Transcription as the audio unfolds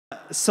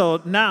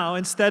So now,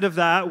 instead of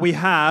that, we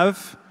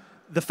have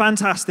the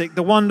fantastic,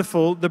 the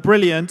wonderful, the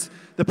brilliant,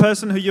 the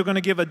person who you're going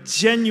to give a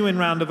genuine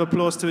round of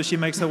applause to as she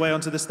makes her way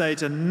onto the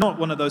stage, and not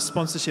one of those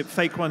sponsorship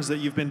fake ones that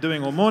you've been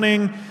doing all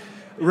morning.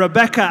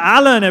 Rebecca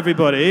Allen,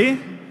 everybody.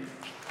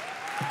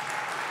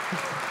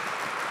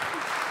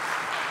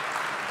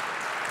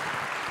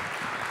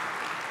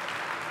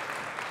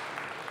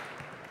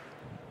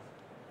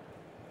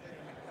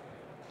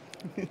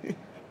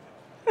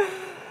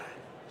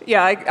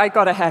 Yeah, I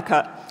got a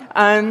haircut.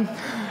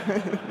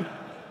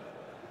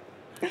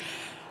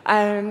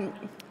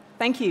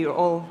 Thank you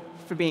all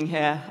for being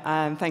here,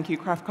 and thank you,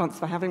 CraftConts,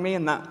 for having me,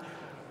 and that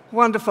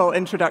wonderful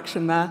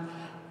introduction there.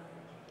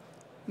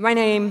 My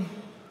name,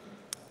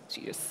 as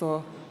you just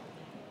saw.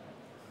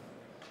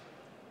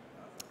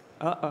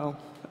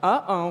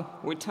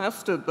 We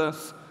tested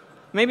this.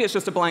 Maybe it's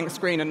just a blank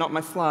screen and not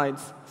my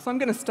slides. So I'm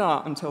going to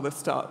start until this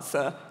starts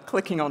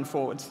clicking on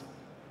forwards.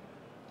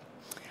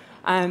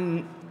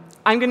 I'm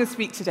going to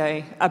speak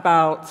today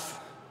about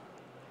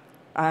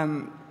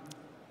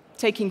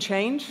taking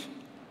change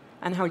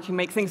and how we can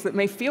make things that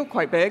may feel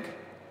quite big,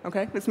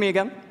 okay, it's me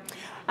again,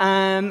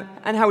 and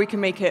how we can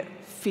make it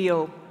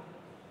feel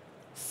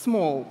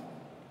small,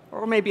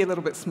 or maybe a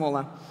little bit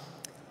smaller.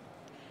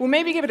 We'll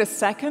maybe give it a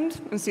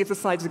second and see if the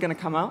slides are going to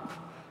come up.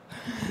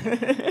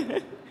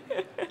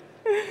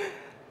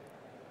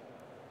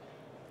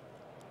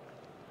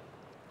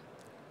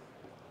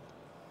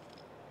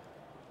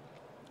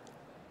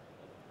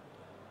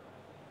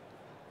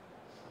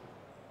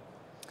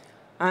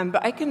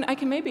 But I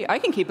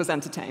can keep us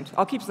entertained.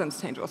 I'll keep us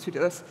entertained whilst we do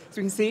this. So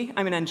you can see,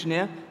 I'm an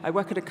engineer. I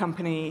work at a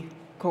company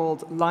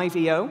called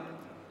Liveeo,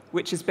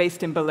 which is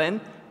based in Berlin,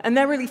 and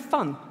they're really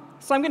fun.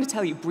 So I'm going to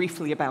tell you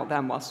briefly about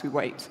them whilst we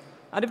wait.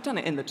 I'd have done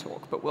it in the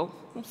talk, but we'll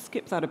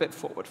skip that a bit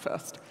forward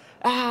first.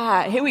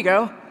 Here we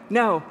go.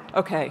 No,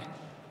 OK.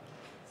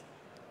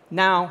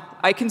 Now,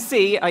 I can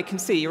see,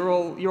 you're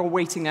all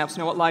waiting now to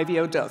know what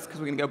Liveeo does, because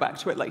we're going to go back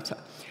to it later.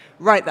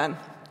 Right then,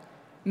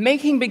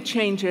 making big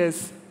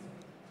changes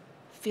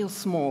feels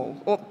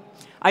small. Or,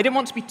 I didn't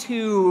want to be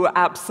too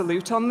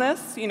absolute on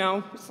this, you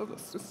know, so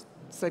let's just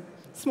say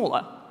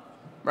smaller,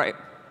 right?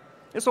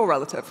 It's all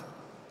relative.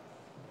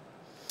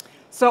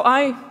 So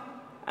I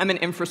am an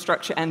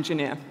infrastructure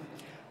engineer.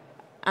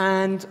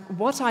 And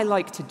what I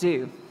like to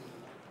do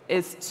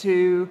is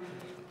to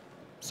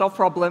solve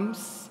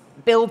problems,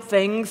 build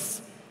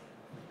things,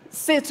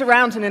 sit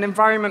around in an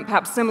environment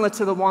perhaps similar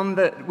to the one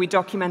that we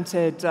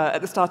documented at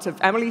the start of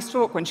Emily's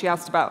talk when she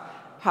asked about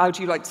how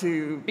do you like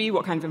to be,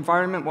 what kind of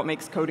environment, what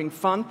makes coding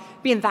fun,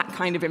 be in that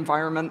kind of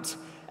environment,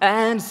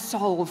 and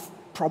solve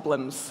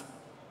problems.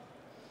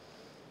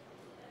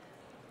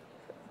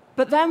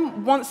 But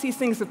then, once these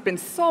things have been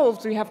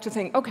solved, we have to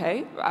think,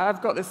 OK,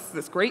 I've got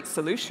this great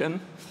solution.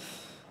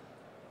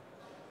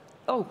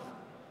 Oh,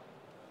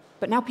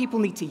 but now people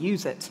need to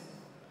use it.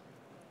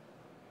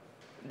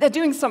 They're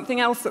doing something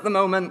else at the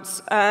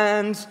moment,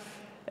 and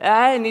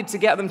I need to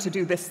get them to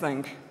do this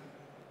thing.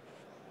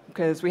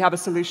 Because we have a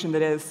solution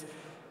that is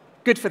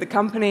good for the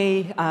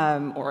company,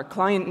 or a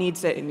client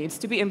needs it. It needs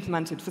to be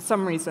implemented for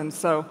some reason.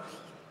 So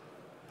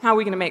how are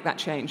we going to make that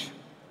change?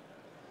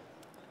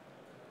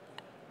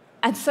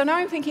 And so now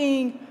I'm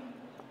thinking,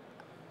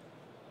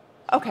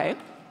 OK,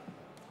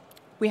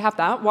 we have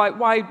that.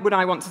 Why would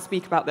I want to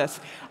speak about this?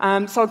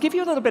 So I'll give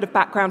you a little bit of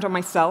background on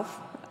myself,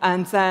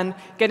 and then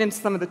get into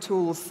some of the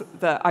tools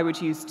that I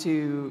would use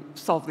to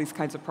solve these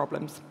kinds of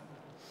problems.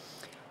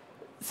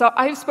 So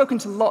I've spoken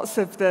to lots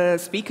of the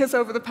speakers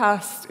over the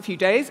past few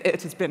days.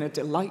 It has been a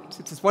delight.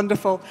 It is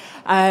wonderful.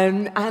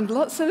 And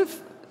lots of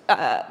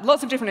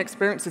different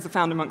experiences are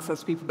found amongst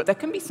those people. But there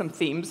can be some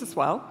themes as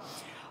well.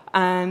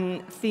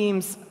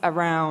 Themes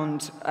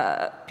around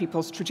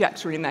people's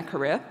trajectory in their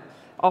career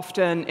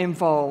often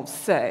involve,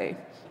 say,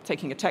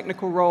 taking a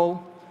technical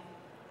role,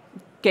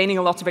 gaining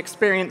a lot of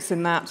experience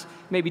in that,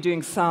 maybe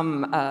doing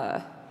some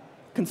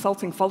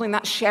consulting following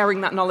that,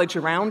 sharing that knowledge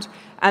around,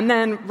 and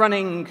then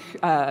running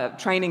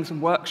trainings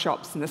and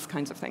workshops and this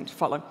kinds of thing to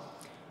follow.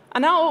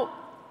 And now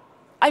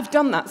I've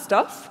done that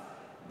stuff,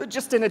 but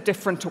just in a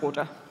different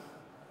order,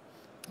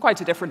 quite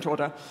a different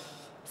order.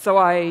 So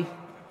I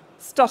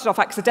started off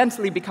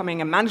accidentally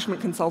becoming a management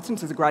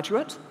consultant as a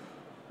graduate,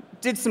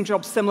 did some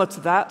jobs similar to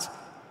that,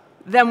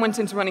 then went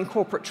into running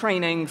corporate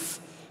trainings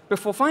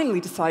before finally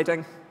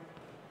deciding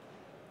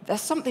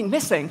there's something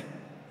missing.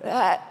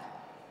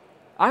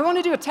 I want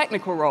to do a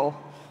technical role.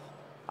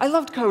 I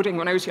loved coding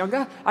when I was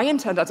younger. I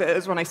interned at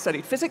it when I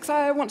studied physics.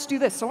 I want to do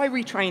this. So I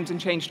retrained and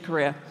changed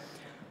career.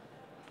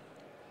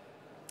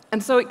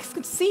 And so it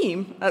could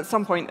seem at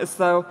some point as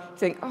though you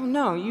think, oh,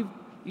 no, you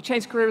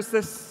changed career. Is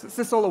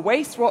this all a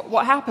waste?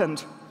 What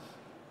happened?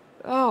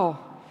 Oh,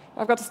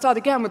 I've got to start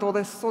again with all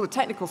the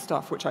technical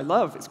stuff, which I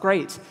love. It's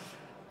great.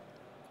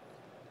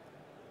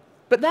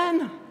 But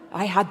then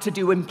I had to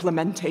do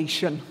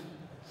implementation.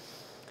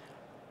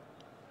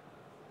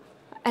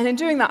 And in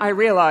doing that, I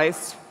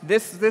realized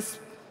this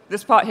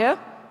part here,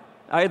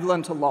 I had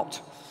learned a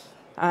lot.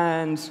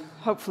 And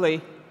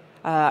hopefully,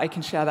 I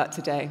can share that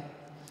today.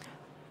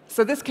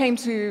 So this came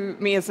to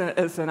me as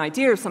an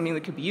idea of something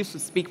that could be useful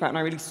to speak about, and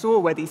I really saw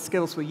where these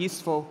skills were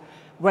useful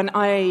when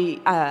I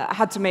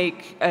had to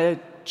make a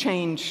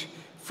change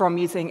from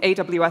using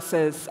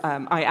AWS's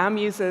IAM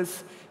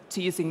users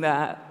to using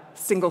their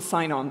single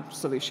sign-on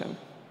solution.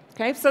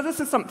 Okay, so this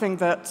is something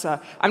that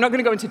I'm not going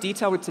to go into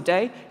detail with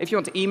today. If you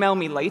want to email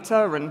me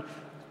later and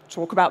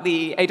talk about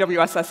the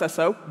AWS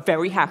SSO,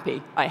 very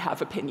happy. I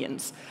have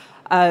opinions.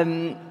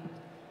 But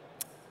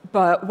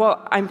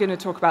what I'm going to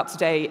talk about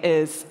today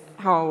is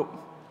how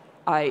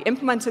I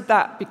implemented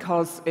that,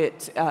 because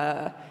it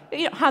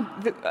had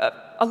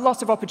a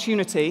lot of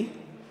opportunity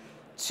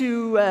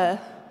to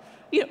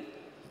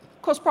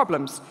cause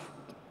problems.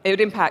 It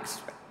would impact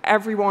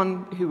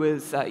everyone who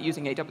was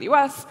using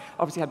AWS.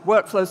 Obviously had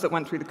workflows that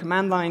went through the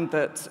command line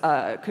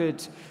that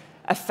could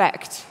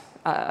affect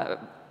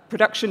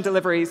production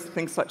deliveries,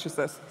 things such as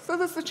this. So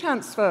there's a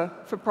chance for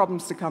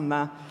problems to come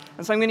there.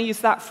 And so I'm going to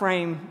use that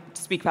frame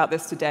to speak about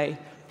this today,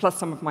 plus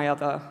some of my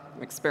other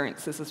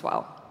experiences as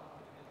well.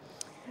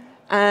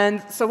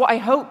 And so what I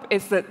hope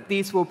is that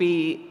these will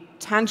be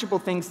tangible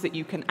things that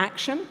you can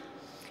action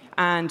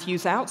and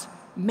use out.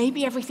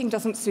 Maybe everything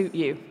doesn't suit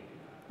you.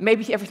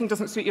 Maybe everything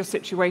doesn't suit your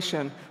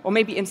situation. Or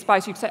maybe it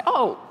inspires you to say,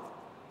 oh,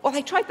 well, I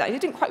tried that. I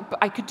didn't quite, but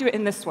I could do it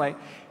in this way.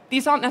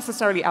 These aren't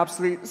necessarily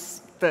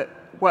absolutes that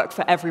work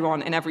for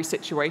everyone in every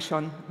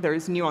situation. There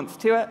is nuance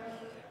to it.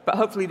 But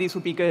hopefully these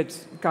will be good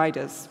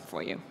guiders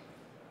for you.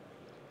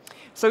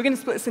 So we're going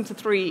to split this into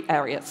 3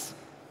 areas.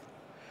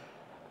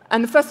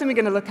 And the first thing we're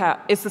going to look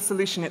at is the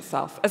solution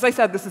itself. As I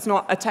said, this is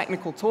not a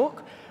technical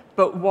talk,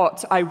 but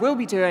what I will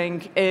be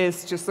doing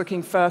is just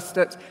looking first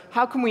at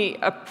how can we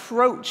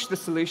approach the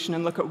solution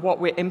and look at what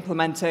we're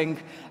implementing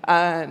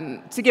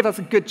to give us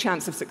a good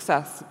chance of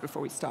success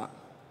before we start.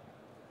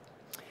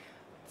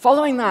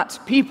 Following that,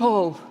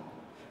 people,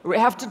 we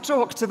have to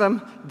talk to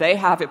them. They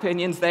have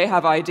opinions, they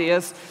have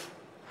ideas.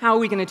 How are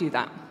we going to do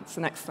that? That's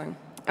the next thing.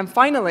 And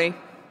finally,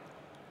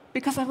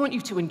 because I want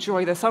you to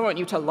enjoy this, I want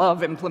you to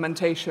love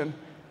implementation,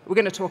 we're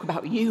going to talk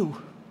about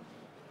you.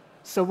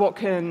 So what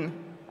can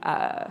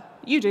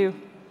you do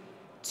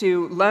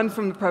to learn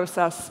from the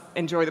process,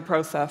 enjoy the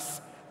process,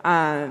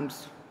 and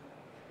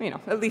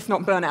at least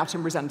not burn out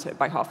and resent it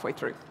by halfway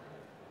through?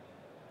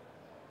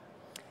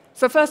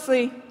 So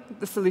firstly,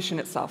 the solution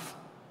itself.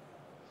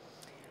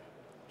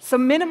 So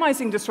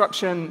minimizing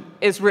disruption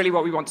is really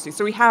what we want to do.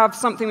 So we have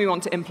something we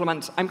want to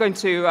implement. I'm going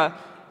to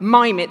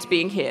mime it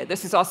being here.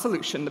 This is our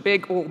solution, the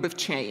big orb of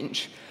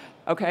change.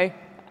 Okay?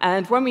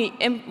 And when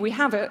we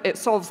have it, it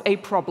solves a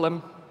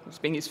problem. It's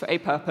being used for a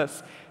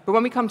purpose. But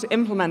when we come to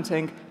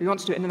implementing, we want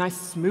to do it in a nice,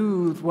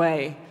 smooth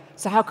way.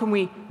 So how can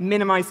we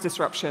minimize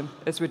disruption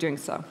as we're doing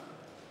so?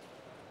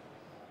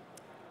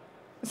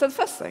 So the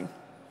first thing,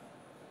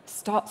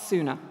 start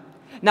sooner.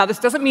 Now, this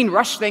doesn't mean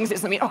rush things. It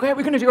doesn't mean, OK,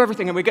 we're going to do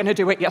everything, and we're going to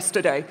do it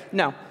yesterday.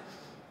 No.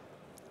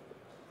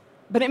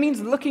 But it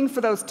means looking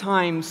for those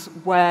times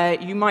where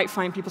you might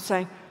find people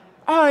saying,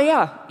 oh,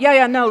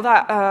 yeah, no,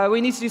 that,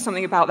 we need to do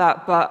something about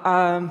that, but,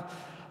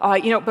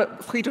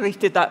 but Friedrich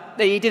did that.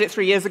 He did it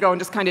 3 years ago and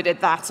just kind of did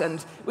that,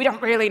 and we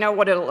don't really know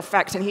what it'll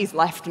affect, and he's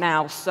left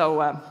now,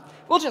 so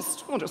we'll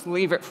just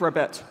leave it for a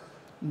bit.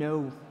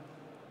 No.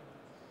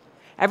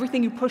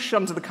 Everything you push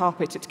under the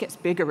carpet, it gets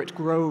bigger, it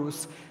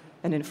grows,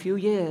 and in a few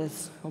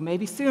years, or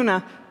maybe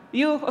sooner,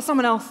 you or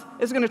someone else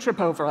is going to trip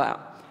over that,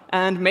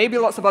 and maybe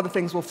lots of other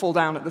things will fall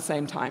down at the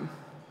same time.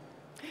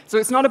 So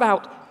it's not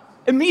about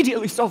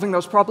immediately solving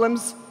those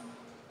problems,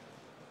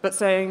 but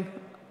saying,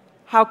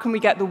 how can we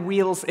get the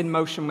wheels in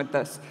motion with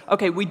this?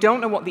 OK, we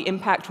don't know what the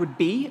impact would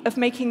be of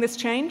making this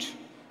change.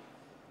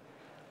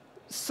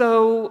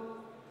 So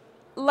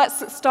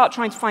let's start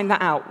trying to find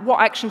that out. What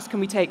actions can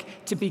we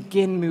take to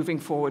begin moving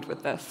forward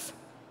with this?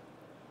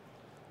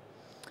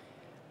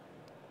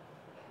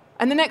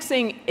 And the next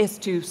thing is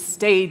to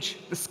stage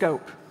the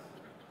scope.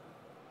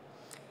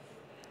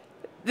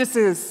 This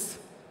is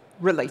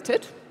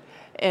related,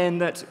 in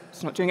that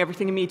it's not doing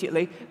everything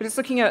immediately, but it's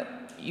looking at,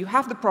 you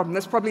have the problem,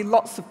 there's probably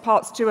lots of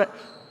parts to it.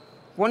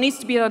 What needs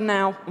to be done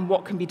now, and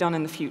what can be done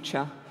in the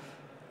future?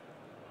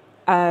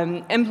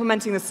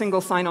 Implementing the single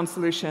sign-on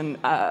solution,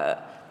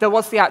 there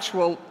was the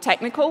actual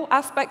technical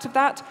aspect of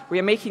that. We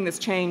are making this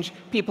change.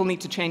 People need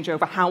to change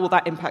over. How will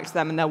that impact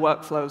them and their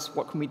workflows?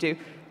 What can we do?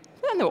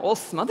 And there were all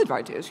some other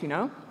ideas,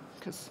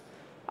 because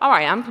our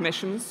IAM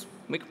permissions,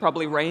 we could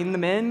probably rein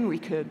them in. We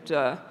could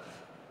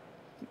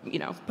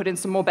put in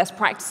some more best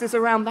practices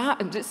around that,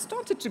 and it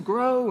started to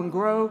grow and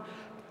grow.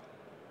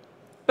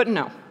 But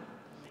no,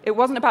 it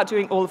wasn't about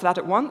doing all of that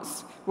at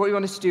once. What we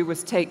wanted to do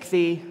was take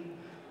the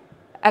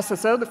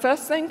SSO, the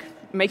first thing,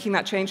 making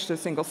that change to a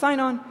single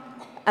sign-on,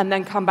 and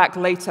then come back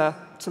later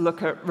to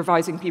look at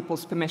revising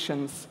people's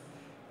permissions.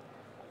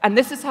 And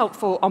this is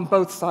helpful on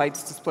both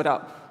sides to split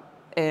up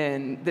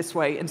in this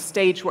way and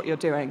stage what you're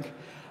doing.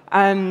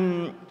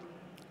 And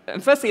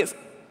firstly, it's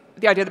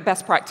the idea that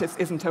best practice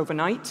isn't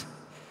overnight.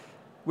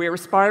 We're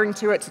aspiring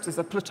to it. It is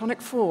a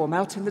platonic form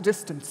out in the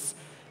distance.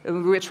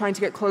 And we're trying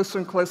to get closer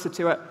and closer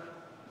to it.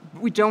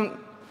 We don't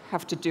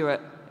have to do it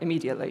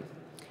immediately.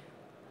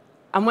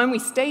 And when we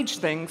stage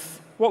things,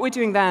 what we're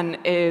doing then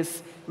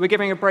is we're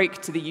giving a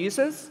break to the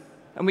users,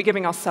 and we're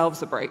giving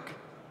ourselves a break.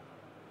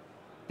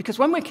 Because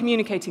when we're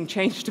communicating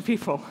change to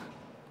people,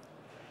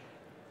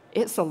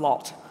 it's a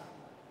lot.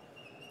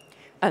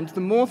 And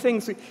the more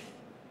things we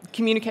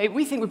communicate,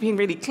 we think we're being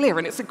really clear,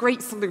 and it's a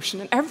great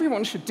solution, and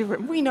everyone should do it,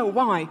 and we know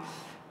why.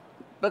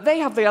 But they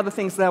have the other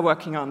things they're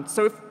working on.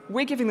 So if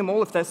we're giving them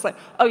all of this, like,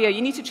 oh yeah,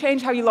 you need to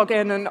change how you log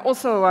in, and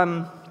also,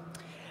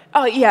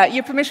 oh yeah,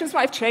 your permissions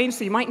might have changed,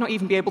 so you might not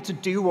even be able to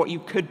do what you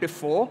could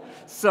before.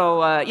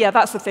 So yeah,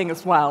 that's the thing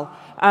as well.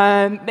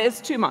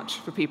 It's too much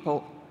for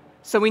people.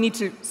 So we need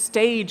to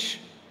stage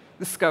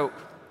the scope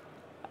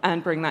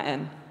and bring that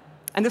in.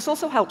 And this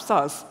also helps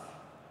us,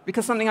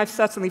 because something I've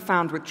certainly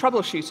found with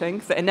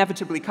troubleshooting that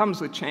inevitably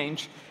comes with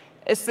change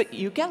is that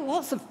you get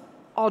lots of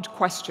odd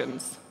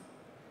questions.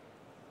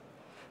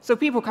 So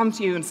people come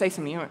to you and say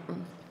something, you're like,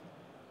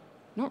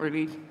 not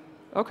really.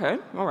 OK,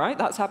 all right,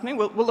 that's happening.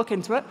 We'll look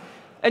into it.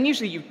 And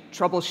usually you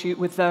troubleshoot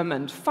with them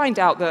and find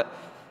out that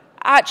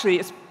actually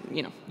it's,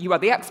 you are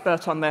the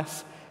expert on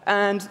this,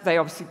 and they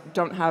obviously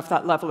don't have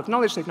that level of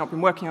knowledge. They've not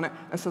been working on it,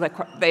 and so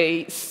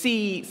they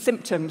see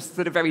symptoms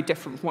that are very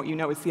different from what you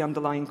know is the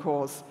underlying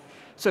cause.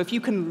 So if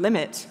you can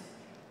limit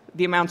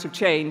the amount of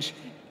change,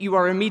 you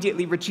are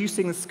immediately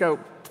reducing the scope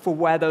for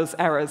where those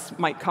errors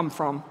might come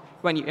from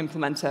when you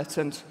implement it.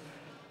 And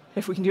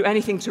if we can do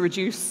anything to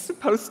reduce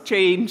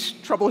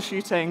post-change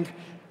troubleshooting,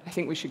 I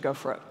think we should go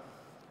for it.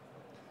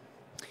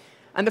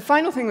 And the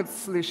final thing with the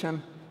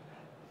solution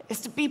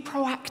is to be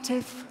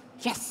proactive.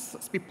 Yes,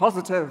 let's be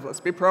positive, let's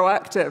be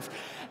proactive.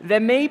 There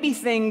may be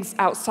things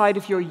outside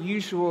of your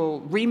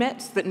usual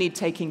remit that need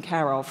taking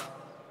care of.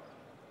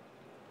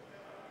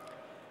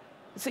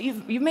 So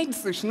you've made the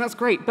solution, that's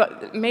great,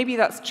 but maybe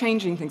that's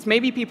changing things.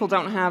 Maybe people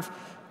don't have,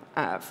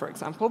 for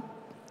example,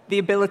 the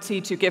ability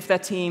to give their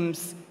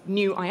teams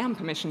new IAM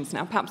permissions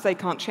now. Perhaps they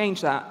can't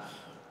change that.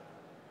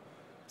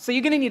 So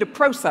you're going to need a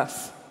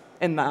process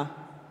in there.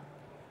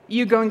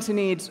 You're going to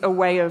need a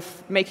way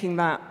of making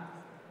that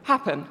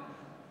happen.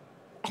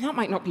 And that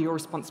might not be your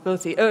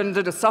responsibility. And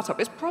at a startup,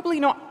 it's probably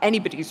not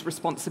anybody's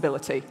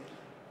responsibility.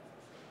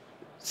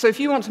 So if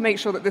you want to make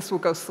sure that this will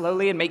go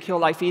slowly and make your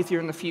life easier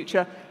in the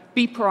future,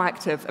 be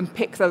proactive and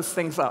pick those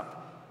things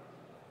up.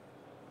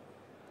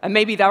 And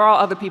maybe there are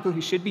other people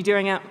who should be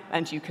doing it,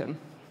 and you can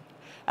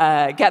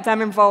get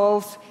them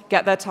involved,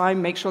 get their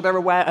time, make sure they're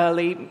aware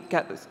early,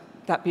 get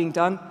that being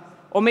done.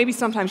 Or maybe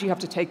sometimes you have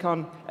to take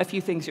on a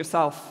few things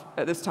yourself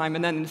at this time,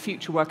 and then in the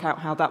future work out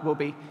how that will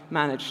be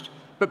managed.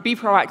 But be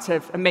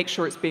proactive and make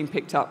sure it's being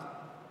picked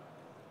up,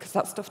 because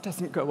that stuff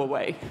doesn't go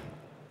away.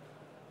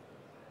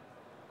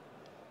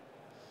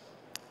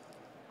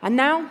 And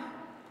now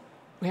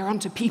we're on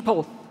to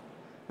people.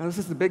 Now, this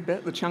is the big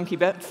bit, the chunky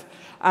bit.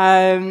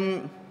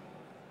 Now,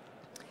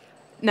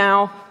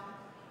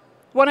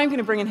 what I'm going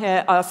to bring in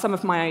here are some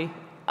of my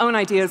own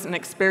ideas and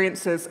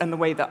experiences and the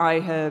way that I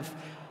have,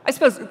 I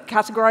suppose,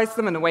 categorized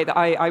them and the way that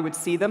I would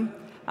see them.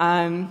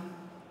 I'm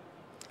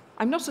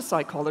not a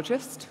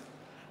psychologist.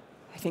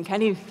 I think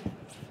anyone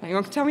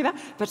can tell me that.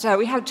 But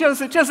we have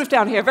Joseph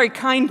down here very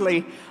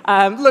kindly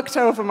looked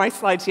over my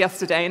slides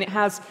yesterday, and it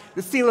has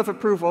the seal of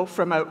approval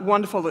from a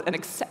wonderful and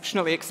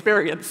exceptionally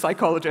experienced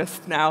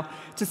psychologist now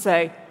to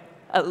say,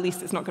 at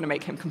least it's not going to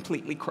make him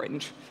completely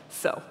cringe.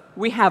 So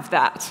we have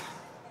that.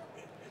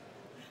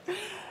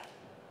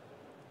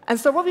 And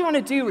so what we want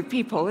to do with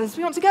people is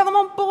we want to get them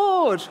on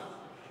board.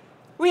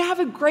 We have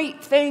a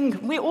great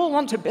thing. We all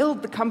want to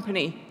build the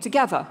company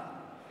together.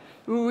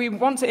 We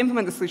want to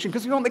implement the solution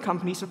because we want the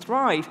company to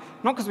thrive,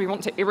 not because we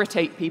want to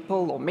irritate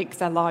people or make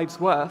their lives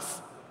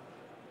worse.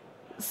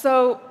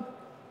 So,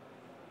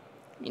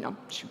 it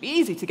should be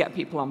easy to get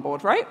people on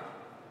board, right?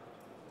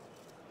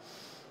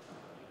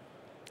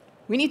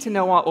 We need to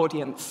know our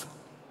audience.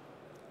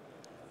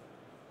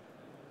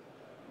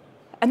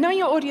 And knowing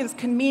your audience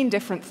can mean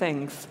different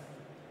things.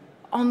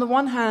 On the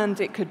one hand,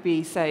 it could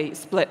be, say,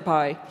 split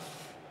by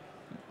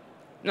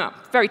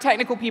very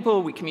technical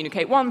people, we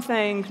communicate one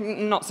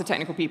thing. Not so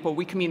technical people,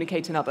 we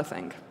communicate another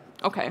thing.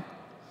 OK.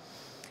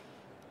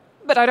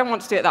 But I don't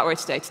want to do it that way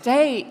today.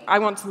 Today, I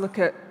want to look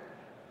at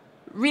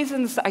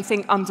reasons that I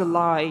think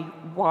underlie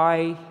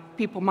why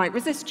people might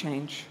resist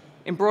change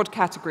in broad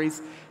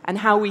categories, and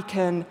how we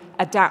can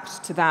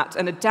adapt to that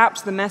and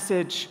adapt the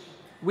message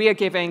we are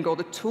giving or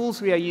the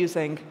tools we are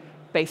using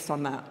based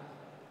on that.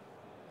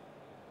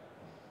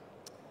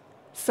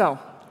 So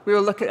we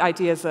will look at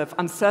ideas of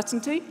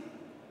uncertainty,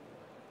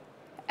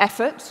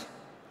 effort,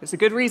 it's a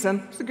good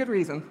reason,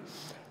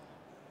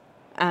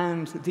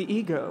 and the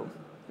ego,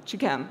 which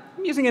again,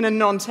 I'm using in a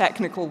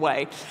non-technical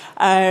way.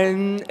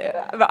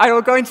 I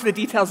will go into the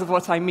details of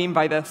what I mean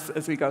by this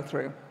as we go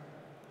through.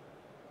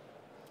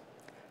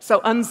 So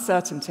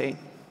uncertainty.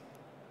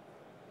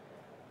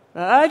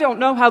 I don't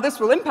know how this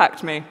will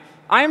impact me.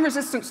 I am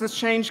resistant to this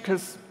change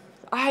because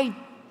I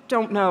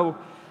don't know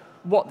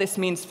what this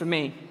means for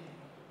me.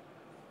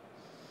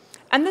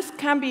 And this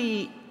can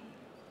be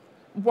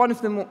one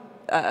of the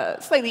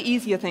slightly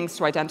easier things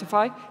to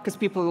identify, because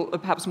people are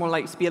perhaps more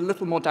likely to be a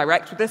little more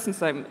direct with this and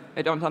say,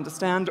 I don't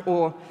understand,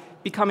 or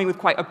be coming with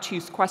quite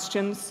obtuse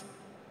questions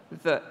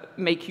that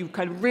make you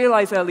kind of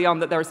realize early on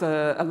that there's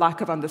a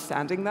lack of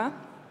understanding there.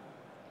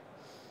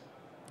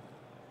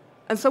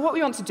 And so what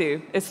we want to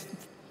do is,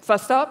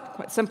 first up,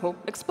 quite simple,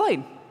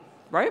 explain,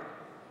 right?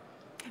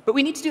 But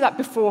we need to do that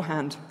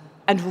beforehand,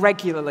 and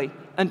regularly,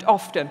 and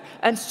often,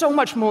 and so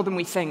much more than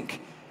we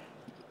think.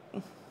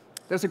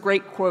 There's a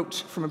great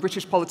quote from a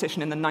British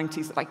politician in the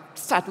 90s that I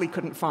sadly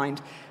couldn't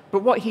find.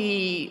 But what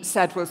he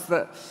said was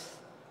that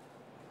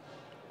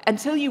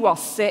until you are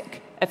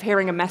sick of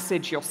hearing a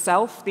message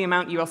yourself, the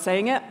amount you are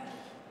saying it,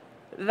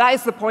 that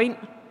is the point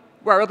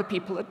where other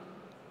people are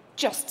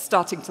just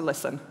starting to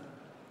listen.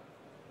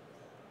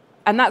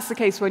 And that's the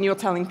case when you're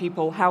telling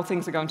people how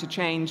things are going to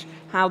change,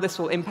 how this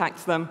will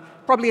impact them,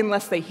 probably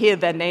unless they hear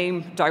their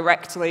name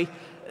directly.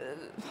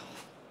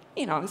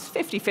 You know, it's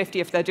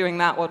 50-50 if they're doing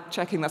that or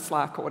checking their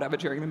Slack or whatever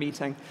during the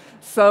meeting.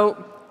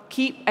 So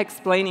keep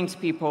explaining to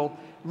people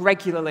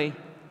regularly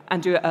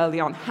and do it early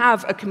on.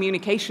 Have a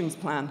communications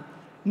plan.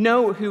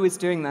 Know who is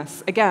doing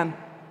this. Again,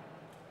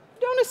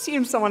 don't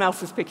assume someone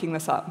else is picking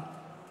this up.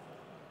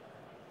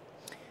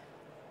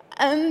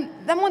 And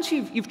then once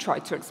you've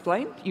tried to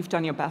explain, you've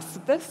done your best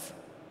at this,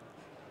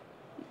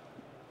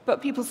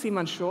 but people seem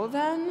unsure,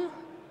 then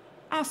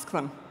ask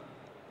them.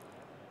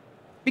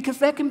 Because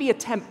there can be a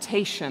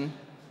temptation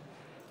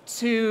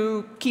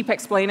to keep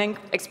explain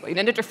in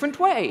a different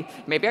way.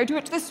 Maybe I do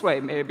it this way,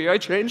 maybe I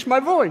change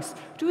my voice.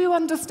 Do you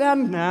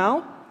understand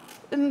now?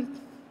 And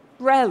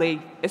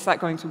rarely is that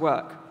going to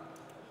work.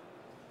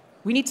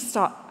 We need to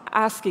start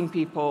asking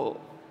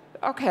people,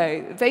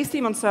 okay, they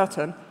seem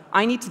uncertain,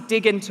 I need to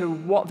dig into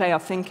what they are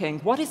thinking.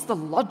 What is the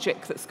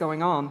logic that's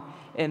going on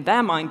in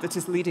their mind that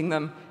is leading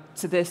them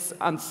to this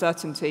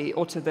uncertainty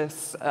or to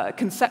this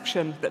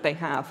conception that they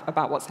have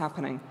about what's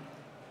happening?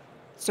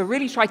 So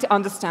really try to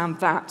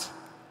understand that.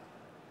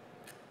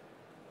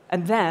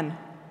 And then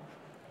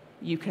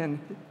you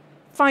can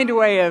find a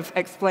way of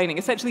explaining,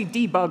 essentially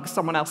debug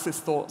someone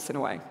else's thoughts in a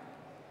way.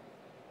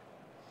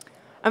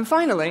 And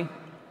finally,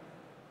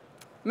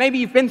 maybe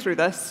you've been through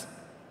this.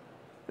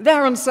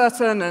 They're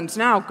uncertain, and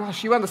now,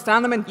 gosh, you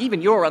understand them, and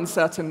even you're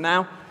uncertain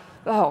now.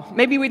 Oh,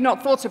 maybe we'd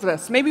not thought of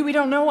this. Maybe we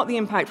don't know what the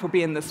impact will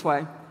be in this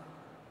way.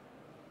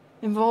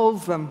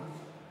 Involve them.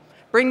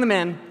 Bring them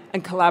in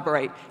and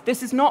collaborate.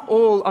 This is not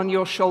all on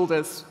your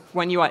shoulders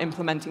when you are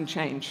implementing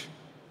change.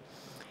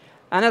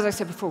 And as I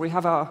said before, we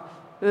have our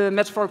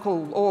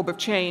metaphorical orb of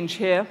change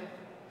here.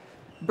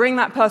 Bring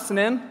that person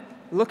in,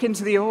 look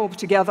into the orb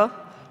together,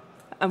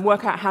 and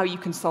work out how you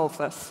can solve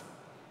this.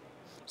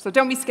 So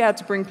don't be scared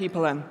to bring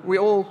people in. We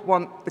all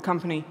want the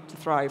company to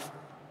thrive.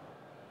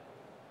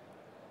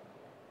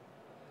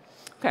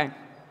 OK.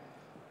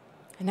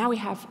 And now we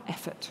have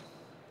effort.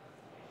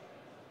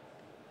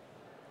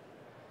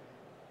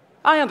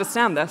 I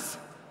understand this,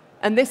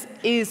 and this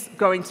is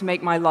going to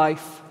make my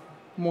life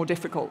more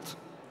difficult.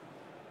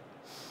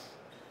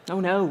 Oh,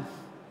 no.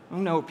 Oh,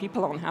 no,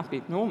 people aren't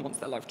happy. No one wants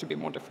their life to be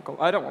more difficult.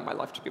 I don't want my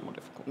life to be more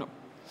difficult, no.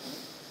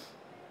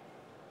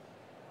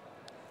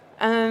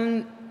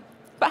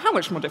 But how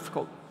much more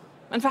difficult?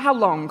 And for how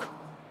long?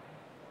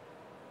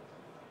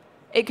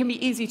 It can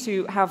be easy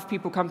to have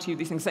people come to you,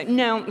 these things, say,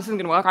 no, this isn't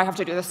going to work. I have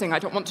to do this thing. I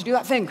don't want to do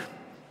that thing.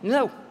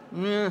 No.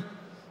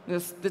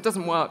 This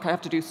doesn't work. I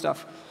have to do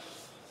stuff.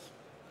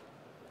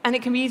 And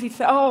it can be easy to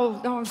say, oh,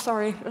 no, I'm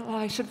sorry.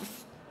 Oh,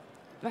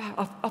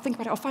 I'll think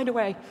about it. I'll find a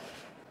way.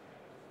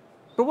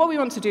 But what we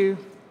want to do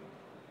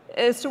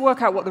is to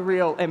work out what the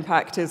real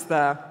impact is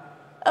there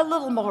a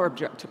little more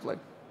objectively.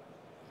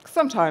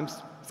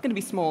 Sometimes it's going to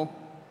be small.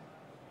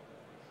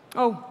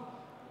 Oh,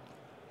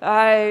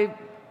 I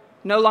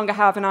no longer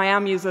have an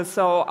IAM user,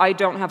 so I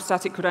don't have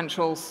static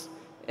credentials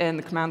in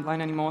the command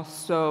line anymore.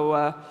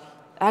 So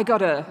I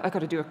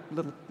gotta do a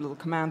little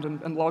command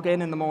and log in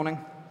the morning.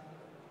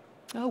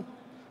 Oh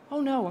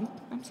no,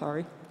 I'm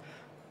sorry.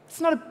 It's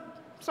not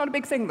a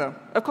big thing though.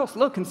 Of course,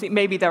 look and see.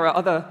 Maybe there are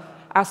other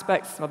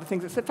aspects, other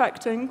things it's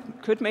affecting,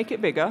 could make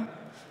it bigger.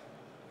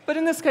 But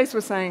in this case, we're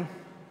saying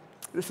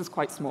this is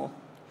quite small.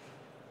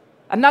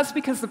 And that's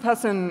because the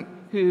person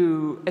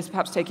who is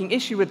perhaps taking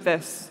issue with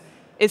this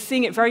is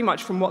seeing it very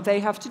much from what they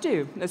have to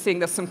do. They're seeing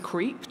there's some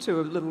creep to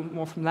a little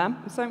more from them.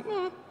 They're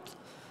saying,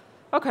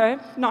 OK,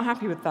 not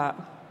happy with that.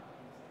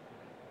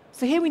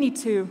 So here we need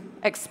to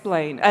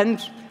explain.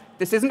 And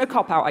this isn't a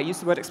cop-out. I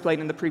used the word explain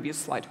in the previous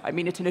slide. I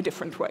mean it in a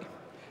different way.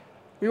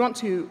 We want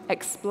to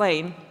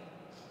explain,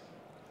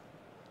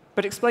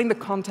 but explain the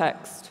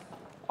context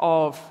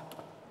of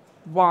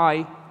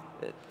why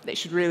they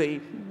should really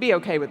be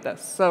OK with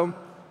this. So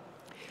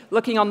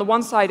looking on the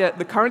one side at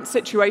the current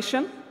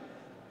situation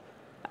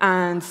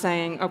and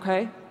saying,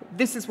 OK,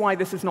 this is why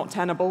this is not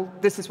tenable.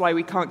 This is why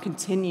we can't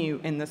continue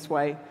in this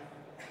way.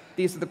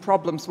 These are the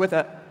problems with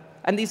it.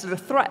 And these are the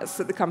threats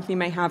that the company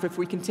may have if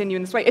we continue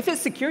in this way. If it's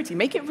security,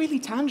 make it really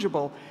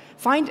tangible.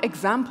 Find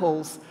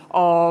examples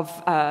of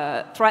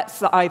threats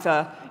that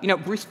either,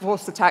 brute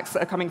force attacks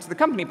that are coming to the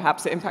company,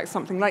 perhaps it impacts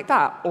something like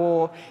that.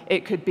 Or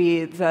it could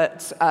be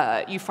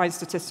that you find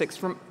statistics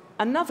from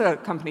another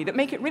company that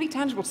make it really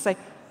tangible to say,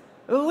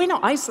 oh, we're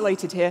not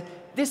isolated here.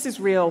 This is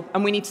real,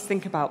 and we need to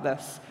think about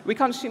this. We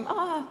can't assume,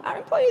 our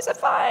employees are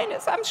fine.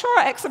 I'm sure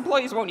our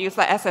ex-employees won't use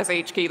that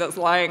SSH key that's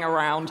lying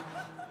around.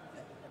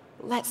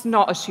 Let's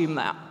not assume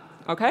that,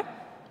 OK?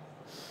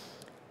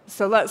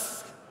 So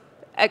let's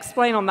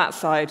explain on that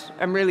side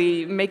and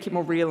really make it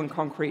more real and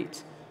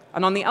concrete.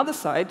 And on the other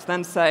side,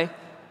 then say,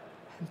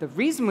 the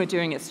reason we're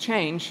doing its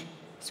change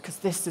is because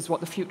this is what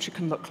the future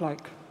can look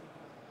like.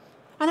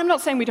 And I'm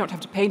not saying we don't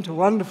have to paint a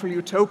wonderful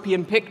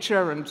utopian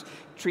picture and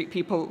treat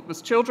people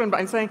as children, but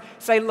I'm saying,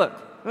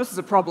 look, this is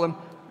a problem.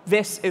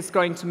 This is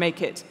going to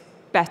make it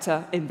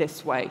better in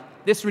this way.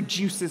 This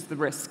reduces the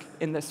risk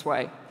in this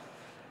way.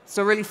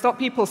 So really stop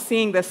people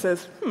seeing this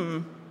as,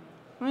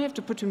 I have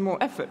to put in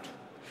more effort.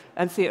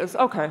 And see it as,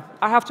 OK,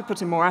 I have to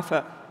put in more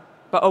effort,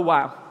 but oh,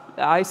 wow,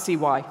 I see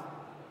why.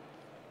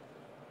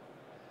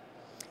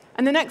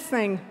 And the next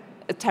thing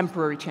are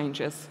temporary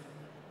changes.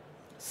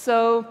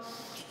 So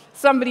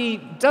somebody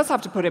does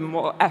have to put in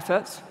more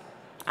effort,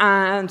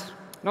 and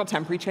not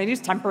temporary changes,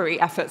 temporary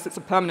efforts. It's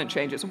a permanent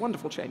change. It's a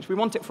wonderful change. We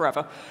want it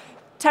forever.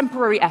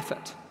 Temporary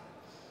effort.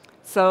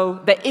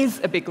 So there is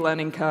a big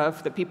learning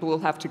curve that people will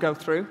have to go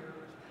through.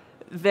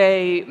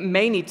 They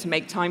may need to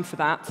make time for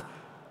that.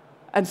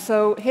 And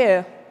so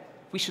here,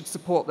 we should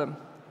support them.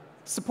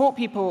 Support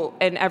people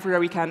in every way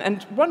we can.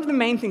 And one of the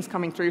main things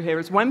coming through here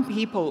is when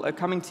people are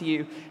coming to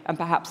you and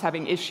perhaps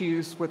having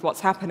issues with what's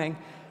happening,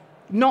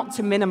 not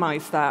to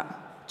minimize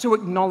that, to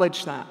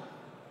acknowledge that.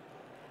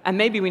 And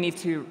maybe we need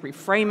to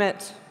reframe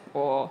it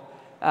or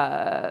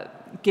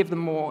give them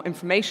more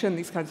information,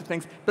 these kinds of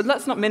things. But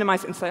let's not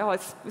minimize it and say, oh,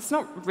 it's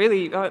not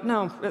really,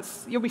 no,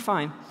 you'll be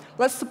fine.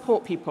 Let's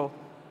support people.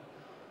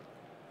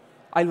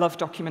 I love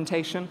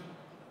documentation.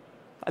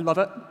 I love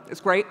it. It's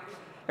great.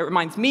 It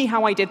reminds me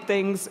how I did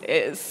things.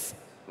 It's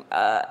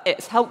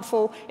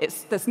helpful.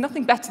 There's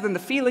nothing better than the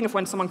feeling of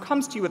when someone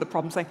comes to you with a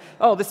problem saying,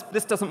 oh,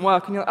 this doesn't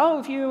work. And you're like, oh,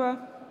 have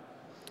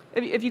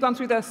you gone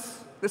through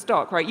this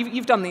doc, right?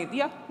 You've done the,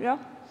 yeah.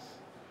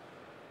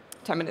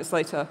 10 minutes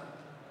later,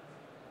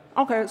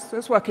 OK,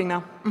 it's working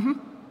now.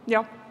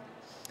 Yeah.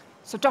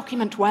 So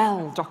document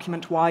well,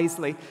 document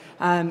wisely,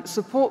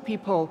 support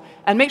people,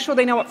 and make sure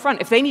they know up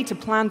front. If they need to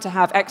plan to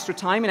have extra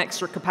time and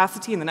extra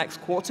capacity in the next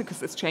quarter because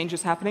this change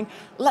is happening,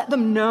 let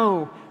them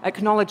know,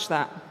 acknowledge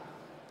that.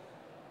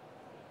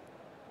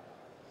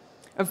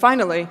 And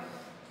finally,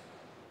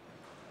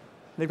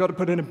 they've got to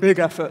put in a big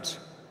effort.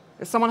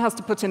 If someone has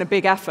to put in a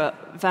big effort,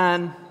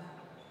 then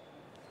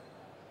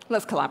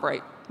let's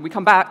collaborate. We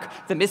come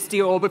back, the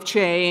misty orb of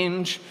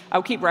change.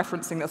 I'll keep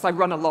referencing this. I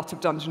run a lot of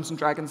Dungeons &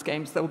 Dragons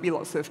games. There will be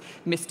lots of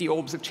misty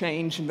orbs of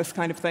change and this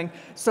kind of thing.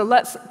 So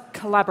let's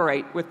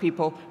collaborate with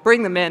people,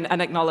 bring them in,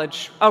 and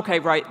acknowledge, OK,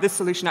 right, this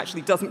solution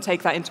actually doesn't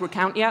take that into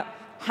account yet.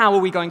 How are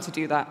we going to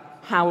do that?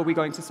 How are we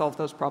going to solve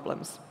those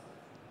problems?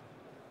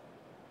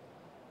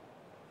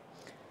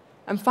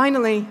 And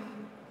finally,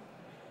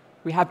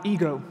 we have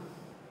ego.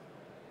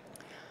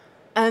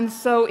 And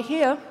so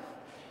here,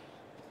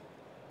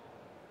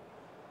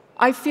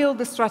 I feel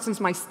this threatens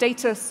my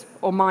status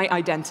or my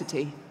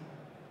identity.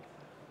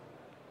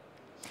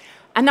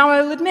 And now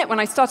I'll admit, when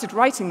I started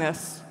writing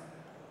this,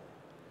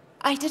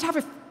 I did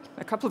have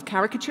a couple of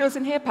caricatures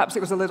in here. Perhaps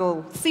it was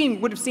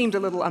would have seemed a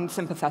little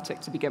unsympathetic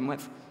to begin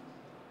with.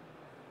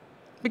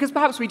 Because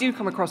perhaps we do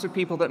come across with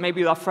people that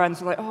maybe our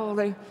friends are like, oh,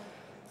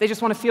 they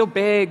just want to feel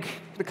big.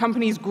 The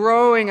company's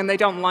growing and they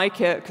don't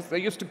like it because they're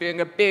used to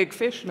being a big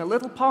fish in a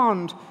little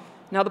pond.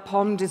 Now the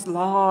pond is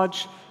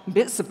large.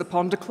 Bits of the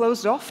pond are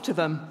closed off to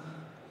them.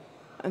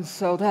 And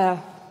so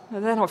they're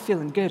not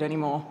feeling good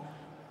anymore.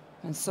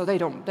 And so they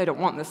don't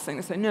want this thing.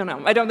 They say, no,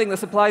 I don't think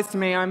this applies to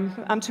me.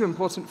 I'm too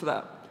important for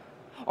that.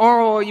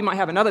 Or you might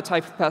have another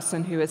type of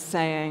person who is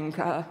saying,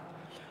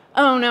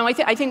 oh, no,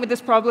 I think with this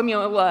problem,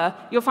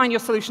 you'll find your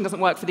solution doesn't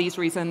work for these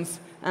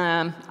reasons.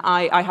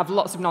 I have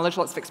lots of knowledge,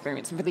 lots of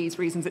experience, and for these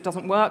reasons it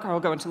doesn't work.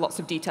 I'll go into lots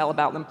of detail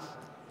about them.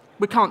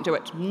 We can't do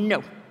it.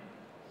 No.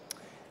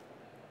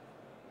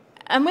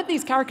 And with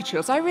these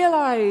caricatures, I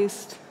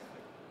realized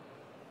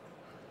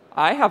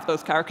I have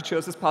those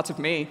caricatures as part of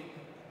me.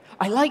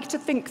 I like to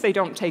think they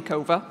don't take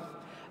over.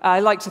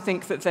 I like to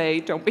think that they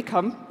don't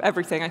become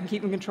everything. I can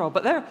keep in control.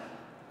 But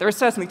there are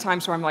certainly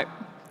times where I'm like,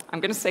 I'm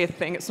going to say a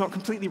thing. It's not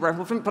completely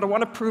relevant, but I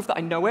want to prove that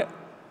I know it.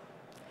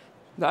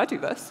 That I do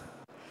this.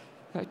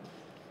 I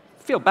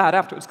feel bad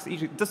afterwards because it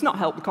usually does not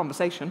help the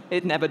conversation.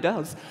 It never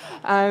does.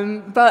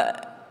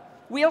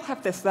 But we all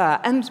have this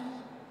there. And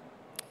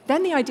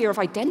then the idea of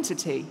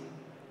identity.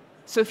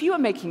 So if you are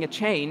making a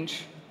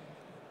change,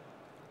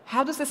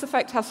 how does this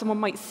affect how someone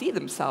might see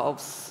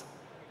themselves?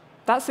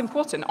 That's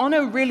important. On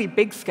a really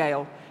big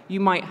scale, you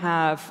might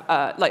have,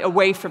 like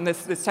away from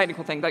this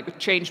technical thing, like with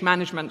change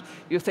management,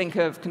 you think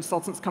of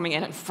consultants coming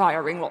in and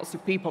firing lots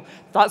of people.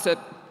 That's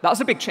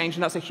a big change,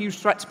 and that's a huge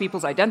threat to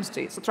people's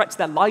identity. It's a threat to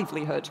their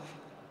livelihood,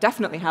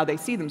 definitely how they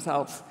see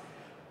themselves.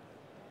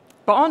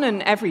 But on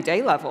an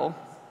everyday level,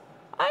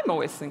 I'm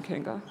always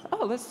thinking,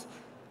 oh,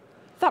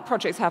 that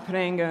project's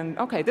happening, and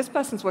OK, this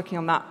person's working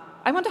on that.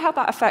 I wonder how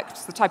that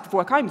affects the type of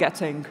work I'm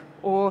getting.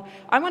 Or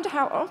I wonder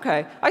how,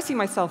 OK, I see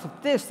myself as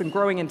this and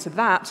growing into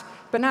that,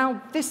 but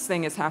now this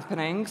thing is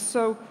happening,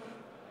 so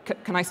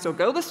can I still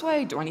go this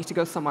way? Do I need to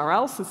go somewhere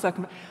else?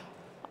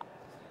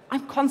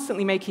 I'm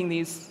constantly making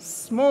these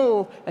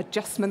small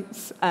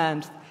adjustments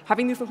and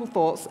having these little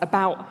thoughts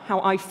about how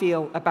I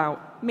feel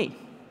about me.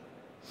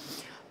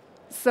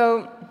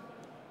 So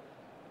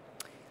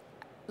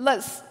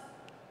let's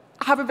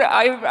have a bit,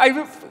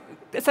 I've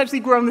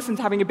essentially grown this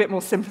into having a bit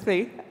more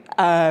sympathy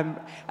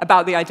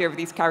about the idea of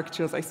these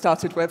caricatures I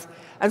started with.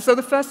 And so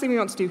the first thing we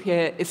want to do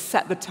here is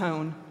set the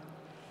tone.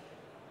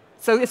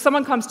 So if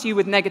someone comes to you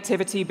with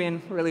negativity,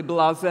 being really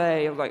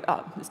blasé, or like,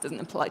 oh, this doesn't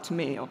apply to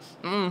me, or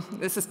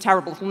this is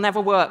terrible, it'll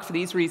never work for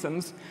these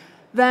reasons,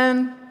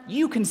 then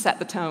you can set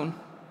the tone.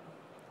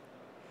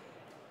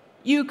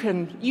 You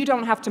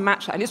don't have to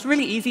match that. And it's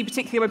really easy,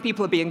 particularly when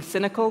people are being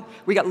cynical.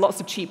 We get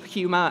lots of cheap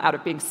humor out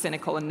of being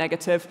cynical and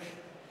negative.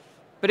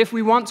 But if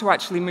we want to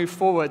actually move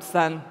forwards,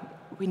 then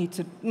we need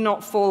to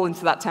not fall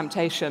into that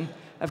temptation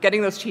of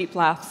getting those cheap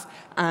laughs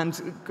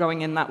and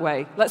going in that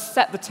way. Let's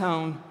set the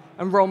tone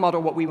and role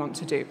model what we want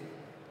to do.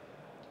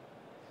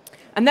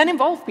 And then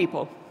involve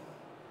people.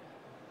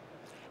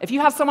 If you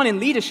have someone in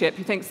leadership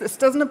who thinks, this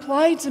doesn't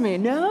apply to me,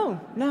 no,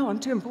 I'm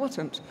too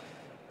important,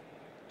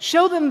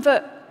 show them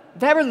that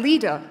they're a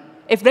leader.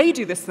 If they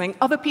do this thing,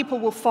 other people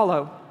will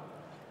follow.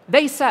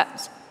 They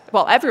set,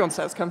 well, everyone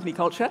sets company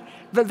culture,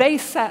 but they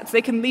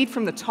can lead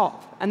from the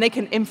top, and they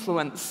can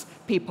influence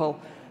people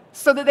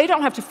so that they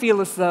don't have to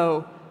feel as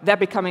though they're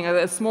becoming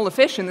a smaller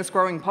fish in this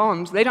growing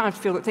pond. They don't have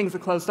to feel that things are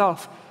closed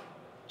off.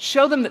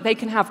 Show them that they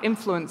can have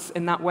influence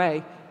in that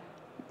way.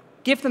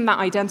 Give them that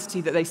identity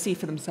that they see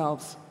for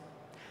themselves.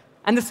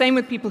 And the same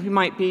with people who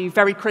might be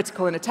very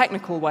critical in a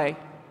technical way.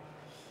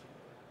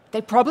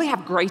 They probably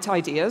have great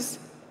ideas.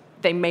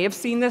 They may have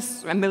seen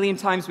this a million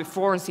times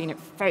before and seen it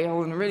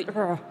fail and really,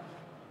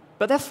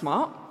 but they're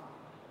smart.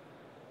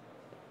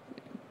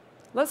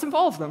 Let's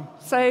involve them.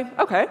 Say,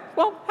 OK,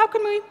 well, how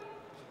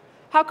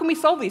can we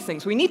solve these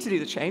things? We need to do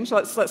the change.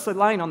 Let's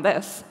align on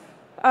this.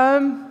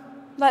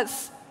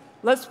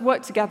 Let's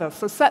work together.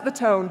 So set the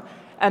tone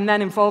and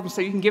then involve them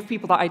so you can give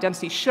people that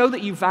identity. Show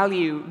that you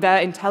value their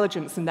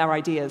intelligence and their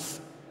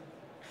ideas.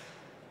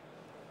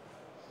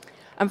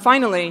 And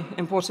finally,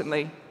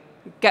 importantly,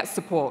 get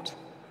support.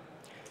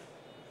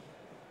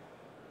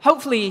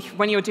 Hopefully,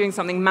 when you're doing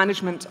something,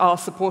 management are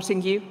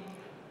supporting you.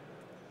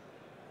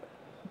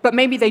 But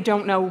maybe they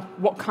don't know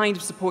what kind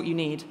of support you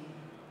need.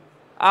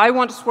 I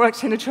once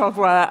worked in a job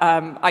where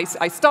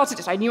I started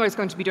it. I knew I was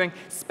going to be doing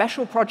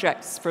special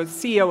projects for the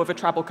CEO of a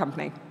travel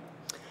company.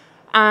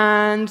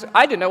 And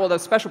I didn't know what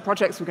those special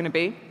projects were going to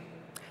be.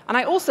 And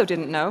I also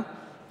didn't know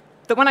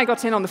that when I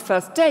got in on the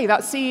first day,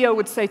 that CEO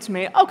would say to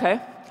me, OK,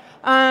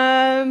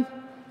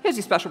 here's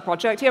your special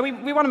project. Yeah,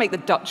 we want to make the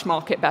Dutch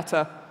market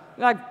better.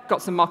 I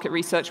got some market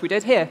research we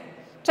did. Here,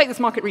 take this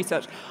market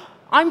research.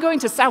 I'm going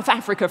to South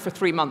Africa for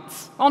 3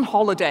 months on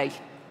holiday.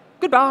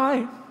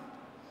 Goodbye.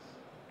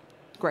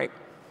 Great.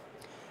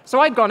 So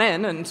I'd gone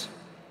in, and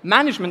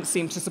management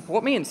seemed to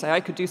support me and say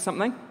I could do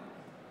something.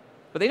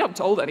 But they'd not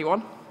told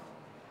anyone.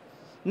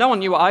 No one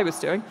knew what I was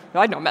doing.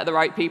 I'd not met the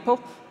right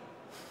people.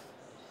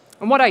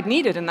 And what I'd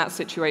needed in that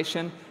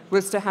situation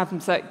was to have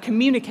them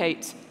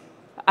communicate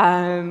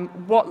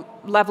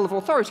what level of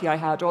authority I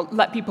had, or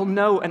let people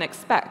know and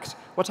expect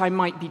what I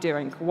might be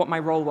doing, or what my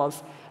role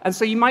was. And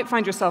so you might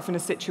find yourself in a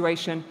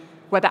situation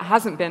where that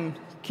hasn't been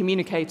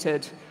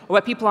communicated, or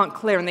where people aren't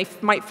clear, and they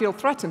might feel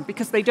threatened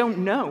because they don't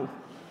know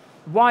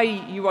why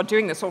you are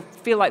doing this, or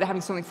feel like they're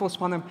having something forced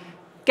upon them.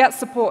 Get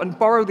support and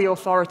borrow the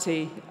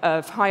authority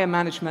of higher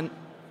management.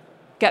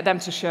 Get them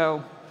to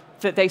show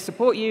that they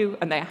support you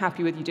and they're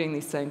happy with you doing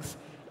these things.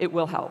 It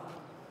will help.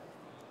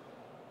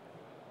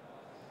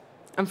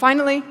 And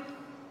finally,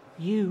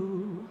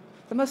 you,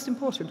 the most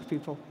important of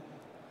people.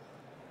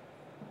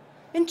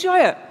 Enjoy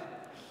it.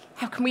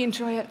 How can we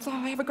enjoy it? Oh,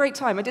 I have a great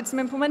time. I did some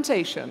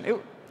implementation. It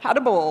had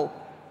a ball.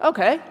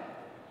 OK.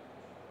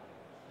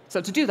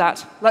 So to do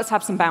that, let's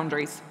have some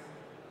boundaries.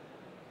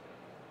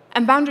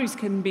 And boundaries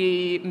can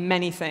be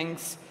many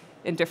things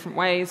in different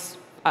ways.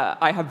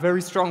 I have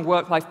very strong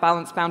work-life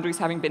balance boundaries,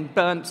 having been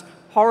burnt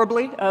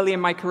horribly early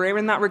in my career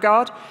in that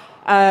regard.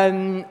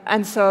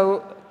 And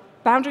so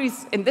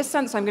boundaries, in this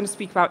sense, I'm going to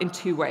speak about in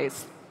 2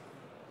 ways.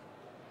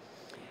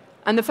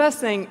 And the first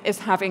thing is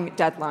having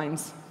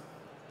deadlines.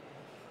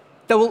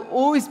 There will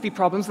always be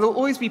problems. There will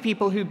always be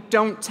people who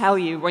don't tell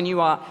you when you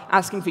are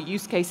asking for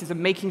use cases and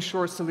making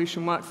sure a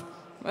solution works.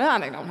 Well,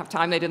 they don't have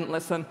time, they didn't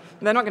listen.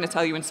 They're not going to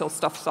tell you until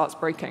stuff starts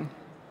breaking.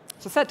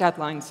 So set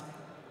deadlines,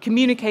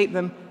 communicate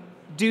them,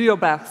 do your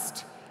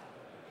best,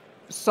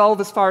 solve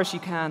as far as you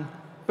can,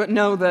 but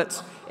know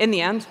that in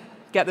the end,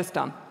 get this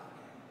done.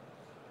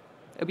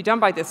 It'll be done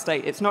by this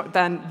date. It's not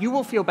then. You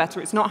will feel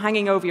better. It's not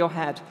hanging over your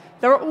head.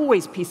 There are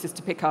always pieces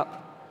to pick up.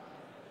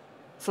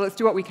 So let's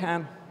do what we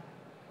can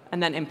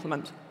and then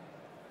implement.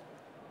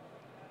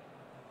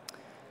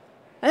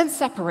 And then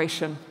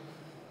separation.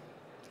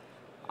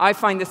 I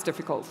find this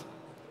difficult.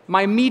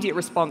 My immediate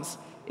response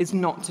is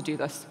not to do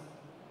this.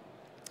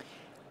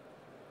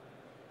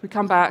 We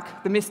come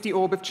back, the misty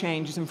orb of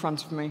change is in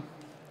front of me.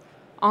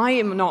 I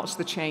am not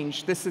the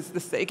change.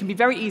 It can be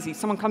very easy.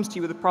 Someone comes to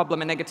you with a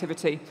problem and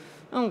negativity.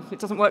 Oh, it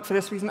doesn't work for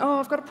this reason. Oh,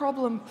 I've got a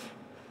problem.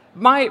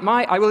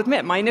 I will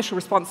admit, my initial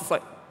response is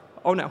like,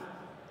 oh no.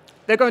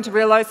 They're going to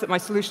realize that my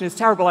solution is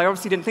terrible. I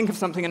obviously didn't think of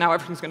something, and now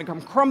everything's going to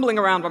come crumbling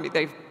around on me.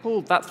 They've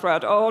pulled that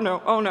thread. Oh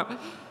no, oh no.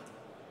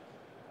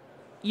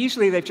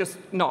 Usually they've just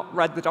not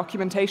read the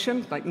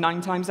documentation, like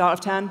 9 times out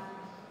of 10.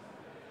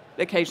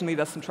 Occasionally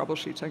there's some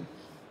troubleshooting.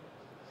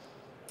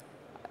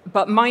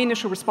 But my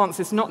initial response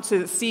is not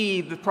to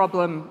see the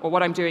problem or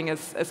what I'm doing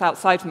as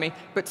outside of me,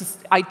 but to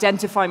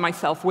identify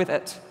myself with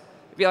it.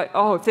 Be like,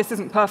 oh, if this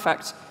isn't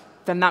perfect,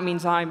 then that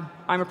means I'm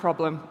a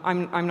problem.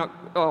 I'm not,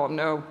 oh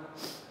no.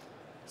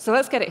 So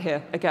let's get it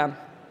here again.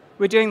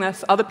 We're doing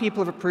this. Other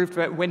people have approved of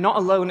it. We're not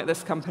alone at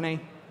this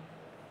company.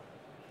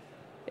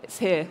 It's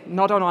here,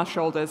 not on our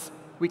shoulders.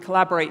 We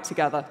collaborate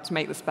together to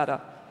make this better.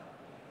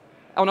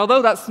 And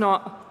although that's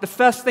not the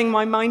first thing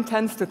my mind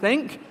tends to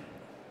think,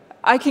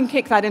 I can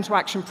kick that into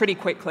action pretty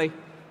quickly,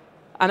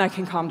 and I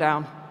can calm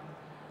down.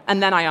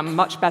 And then I am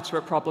much better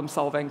at problem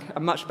solving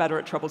and much better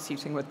at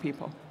troubleshooting with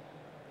people.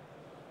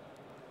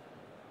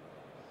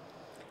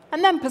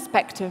 And then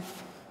perspective.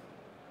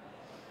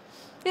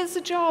 It's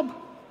a job.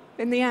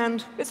 In the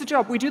end, it's a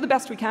job. We do the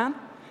best we can.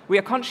 We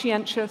are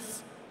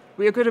conscientious.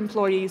 We are good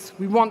employees.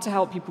 We want to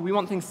help people. We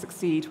want things to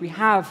succeed. We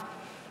have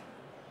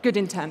good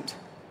intent.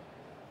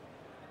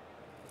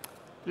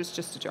 But it's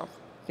just a job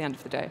at the end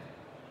of the day.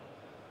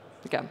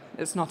 Again,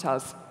 it's not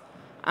us.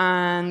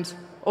 And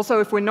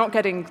also, if we're not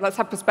getting, let's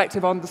have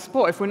perspective on the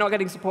support. If we're not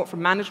getting support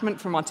from management,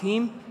 from our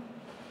team,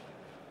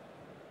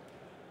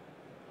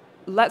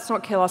 let's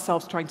not kill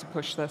ourselves trying to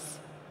push this.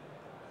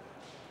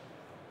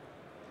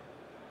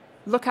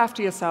 Look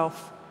after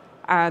yourself,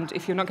 and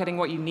if you're not getting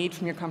what you need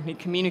from your company,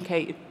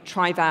 communicate,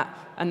 try that,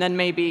 and then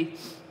maybe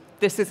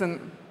this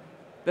isn't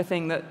the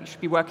thing that you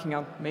should be working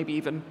on, maybe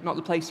even not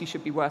the place you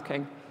should be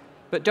working.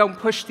 But don't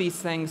push these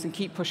things and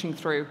keep pushing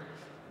through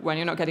when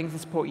you're not getting the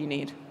support you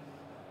need.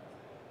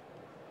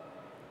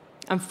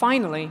 And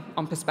finally,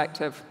 on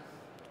perspective,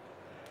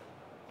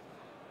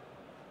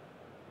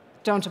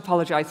 don't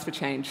apologize for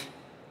change.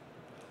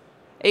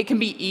 It can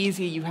be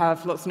easy. You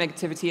have lots of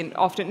negativity, and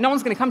often no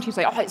one's going to come to you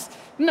and say,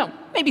 no,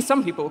 maybe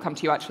some people will come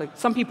to you, actually.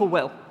 Some people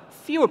will.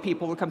 Fewer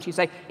people will come to you and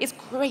say, it's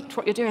great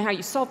what you're doing, how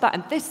you solved that,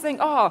 and this thing,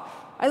 oh,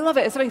 I love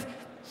it. The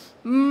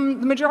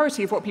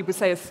majority of what people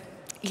say is,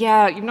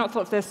 yeah, you've not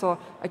thought of this, or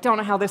I don't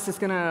know how this is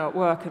going to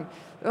work, and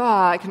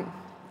it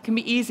can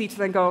be easy to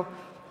then go,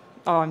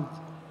 oh,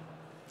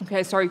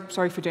 okay,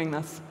 sorry for doing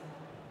this.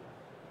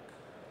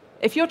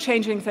 If you're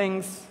changing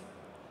things,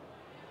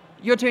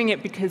 you're doing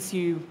it because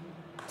you,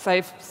 as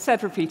I've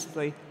said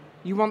repeatedly,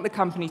 you want the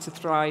company to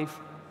thrive,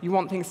 you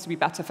want things to be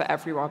better for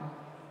everyone,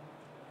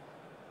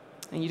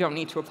 and you don't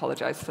need to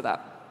apologize for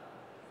that.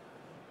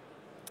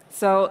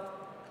 So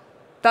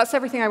that's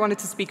everything I wanted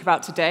to speak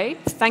about today.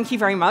 Thank you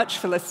very much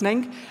for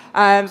listening.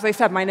 As I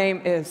said, my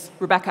name is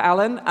Rebecca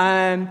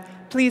Allen.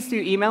 Please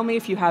do email me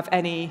if you have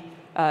any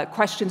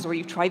questions or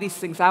you try these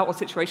things out or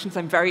situations.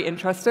 I'm very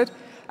interested.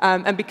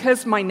 And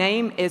because my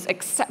name is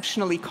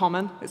exceptionally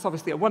common, it's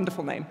obviously a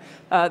wonderful name,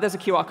 there's a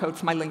QR code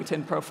for my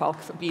LinkedIn profile,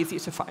 because it'll be easier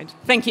to find.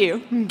 Thank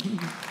you.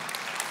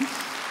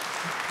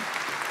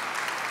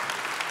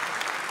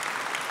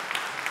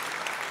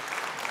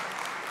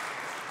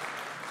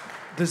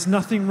 There's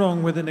nothing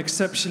wrong with an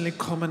exceptionally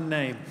common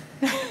name.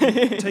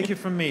 Take it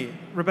from me.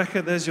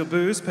 Rebecca, there's your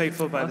booze, paid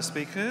for by the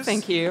speakers.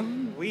 Thank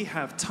you. We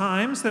have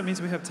time, so that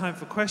means we have time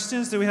for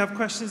questions. Do we have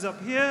questions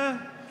up here?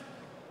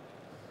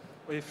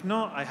 If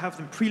not, I have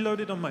them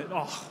preloaded on my...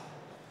 Oh,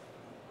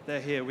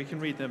 they're here. We can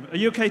read them. Are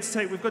you okay to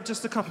take... We've got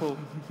just a couple.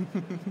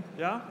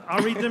 Yeah?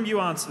 I'll read them, you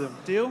answer them.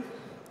 Deal?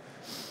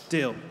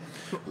 Deal.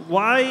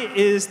 Why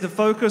is the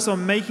focus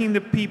on making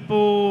the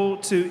people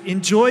to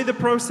enjoy the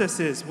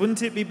processes?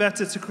 Wouldn't it be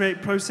better to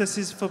create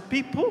processes for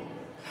people?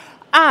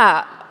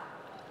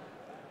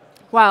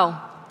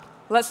 Well,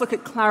 let's look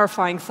at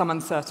clarifying some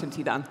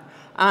uncertainty then.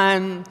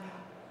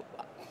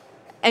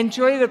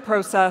 Enjoy the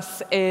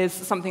process is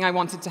something I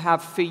wanted to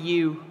have for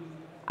you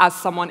as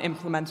someone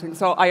implementing.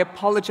 So I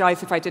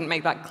apologize if I didn't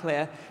make that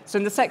clear. So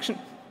in the section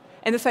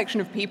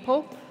of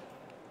people,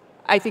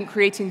 I think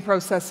creating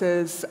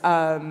processes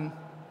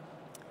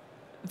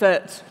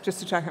that, just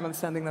to check I'm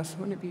understanding this,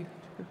 wouldn't it be?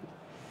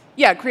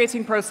 Yeah,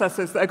 creating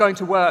processes that are going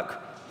to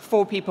work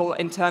for people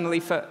internally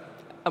for,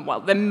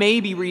 well, there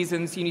may be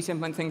reasons you need to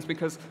implement things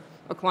because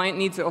a client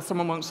needs it or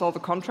someone won't solve a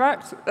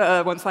contract,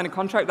 won't sign a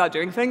contract without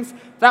doing things.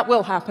 That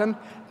will happen.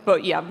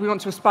 But yeah, we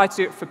want to aspire to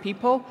do it for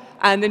people.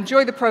 And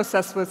enjoy the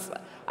process was,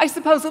 I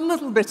suppose, a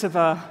little bit of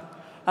a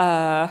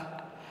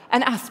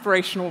an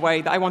aspirational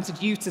way that I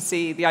wanted you to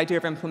see the idea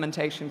of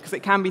implementation, because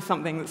it can be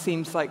something that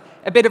seems like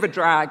a bit of a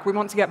drag. We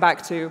want to get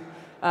back to,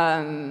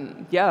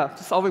 yeah,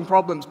 solving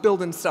problems,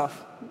 building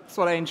stuff. That's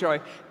what I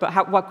enjoy.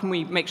 But what can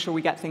we make sure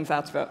we get things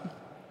out of it?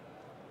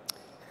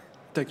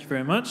 Thank you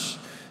very much.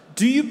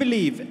 Do you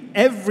believe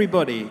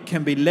everybody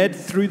can be led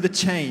through the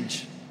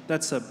change?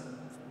 That's a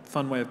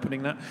fun way of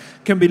putting that.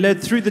 Can be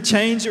led through the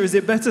change, or is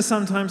it better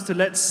sometimes to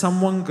let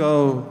someone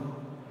go?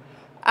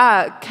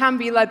 Can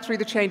be led through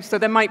the change. So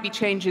there might be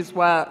changes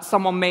where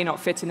someone may not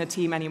fit in a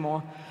team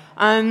anymore.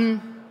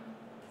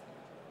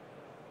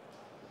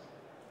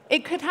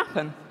 It could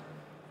happen.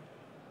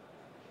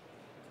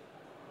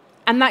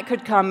 And that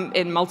could come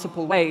in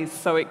multiple ways.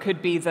 So it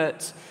could be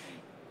that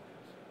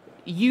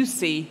you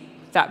see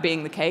that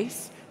being the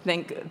case,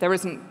 think there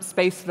isn't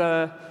space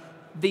for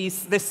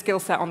this skill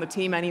set on the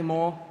team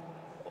anymore.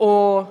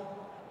 Or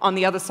on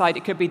the other side,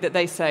 it could be that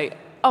they say,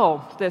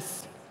 oh,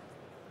 this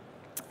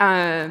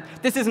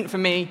isn't for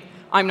me,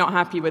 I'm not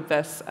happy with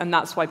this, and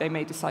that's why they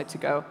may decide to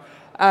go.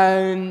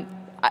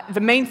 The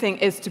main thing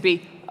is to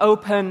be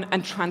open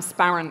and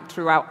transparent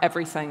throughout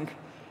everything.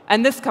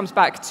 And this comes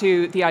back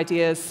to the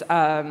ideas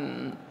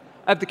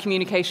of the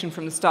communication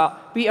from the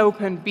start. Be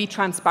open, be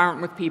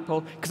transparent with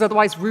people, because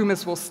otherwise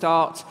rumors will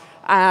start,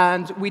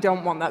 and we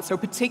don't want that. So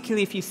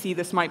particularly if you see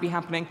this might be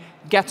happening,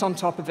 get on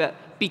top of it,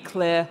 be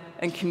clear,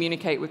 and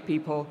communicate with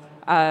people.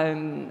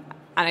 And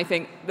I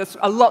think there's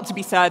a lot to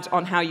be said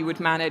on how you would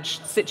manage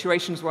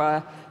situations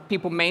where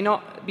people may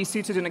not be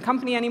suited in a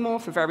company anymore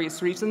for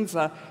various reasons.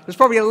 There's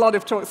probably a lot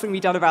of talks that can be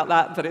done about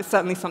that, but it's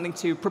certainly something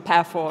to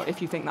prepare for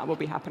if you think that will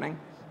be happening.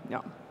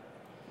 Yeah.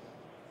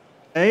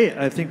 Hey,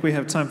 I think we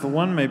have time for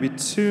one, maybe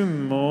two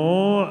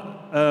more.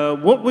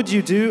 What would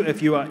you do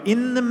if you are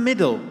in the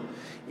middle?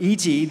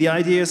 E.g., the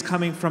idea is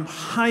coming from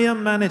higher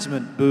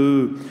management.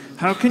 Boo.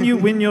 How can you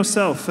win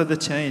yourself for the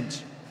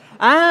change?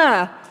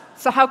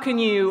 So how can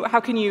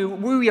you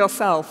woo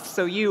yourself,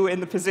 so you in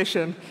the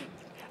position?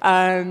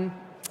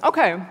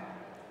 OK.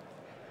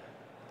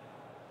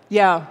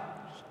 Yeah.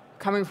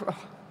 Coming from...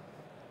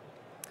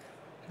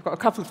 I've got a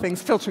couple of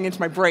things filtering into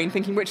my brain,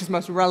 thinking which is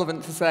most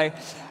relevant to say.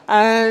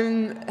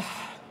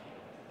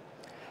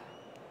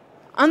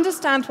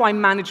 Understand why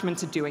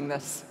management are doing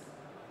this.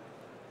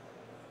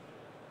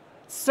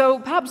 So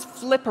perhaps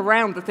flip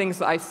around the things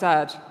that I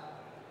said,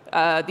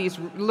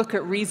 look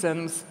at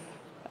reasons,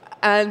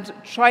 and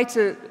try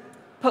to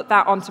put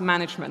that onto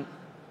management.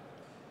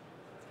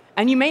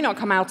 And you may not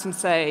come out and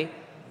say,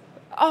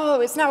 oh,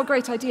 it's now a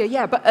great idea,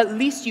 yeah, but at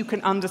least you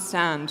can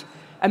understand.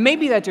 And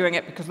maybe they're doing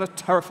it because they're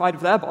terrified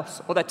of their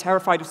boss, or they're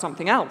terrified of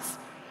something else.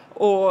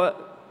 Or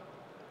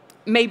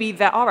maybe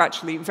there are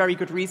actually very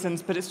good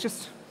reasons, but it's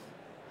just,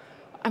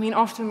 I mean,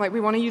 often like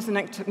we want to use the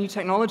new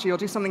technology or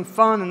do something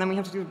fun, and then we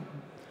have to do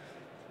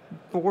a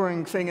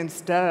boring thing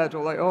instead,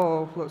 or like,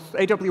 oh,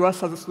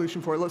 AWS has a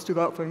solution for it, let's do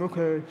that thing,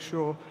 OK,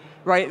 sure.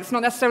 Right? It's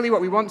not necessarily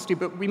what we want to do,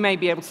 but we may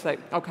be able to say,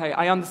 OK,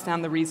 I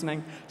understand the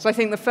reasoning. So I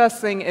think the first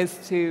thing is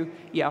to,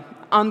 yeah,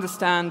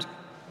 understand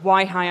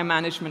why higher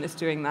management is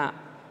doing that.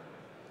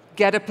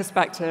 Get a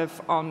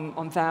perspective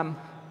on them,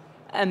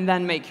 and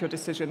then make your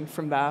decision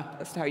from there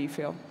as to how you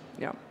feel.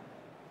 Yeah.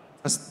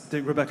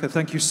 Rebecca,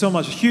 thank you so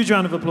much. A huge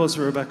round of applause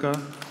for Rebecca.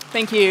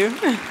 Thank you.